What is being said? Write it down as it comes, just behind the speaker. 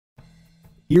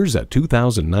Here's a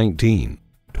 2019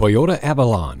 Toyota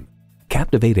Avalon.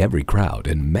 Captivate every crowd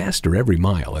and master every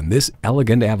mile in this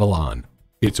elegant Avalon.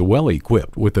 It's well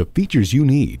equipped with the features you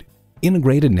need.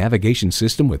 Integrated navigation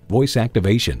system with voice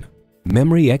activation,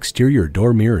 memory exterior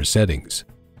door mirror settings,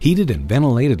 heated and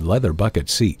ventilated leather bucket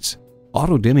seats,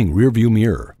 auto-dimming rearview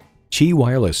mirror, Qi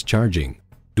wireless charging,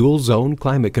 dual-zone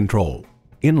climate control,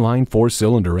 inline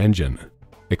 4-cylinder engine,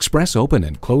 express open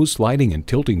and closed sliding and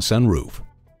tilting sunroof,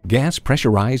 gas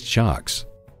pressurized shocks,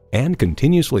 and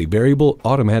continuously variable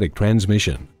automatic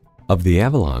transmission. Of the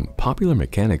Avalon, Popular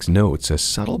Mechanics notes a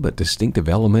subtle but distinctive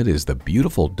element is the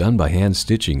beautiful done-by-hand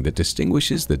stitching that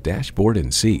distinguishes the dashboard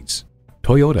and seats.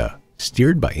 Toyota,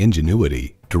 steered by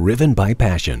ingenuity, driven by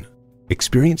passion.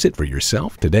 Experience it for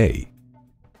yourself today.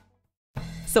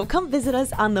 So come visit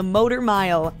us on the Motor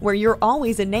Mile, where you're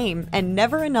always a name and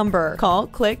never a number. Call,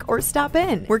 click, or stop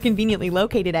in. We're conveniently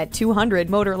located at 200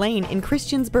 Motor Lane in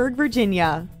Christiansburg,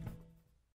 Virginia.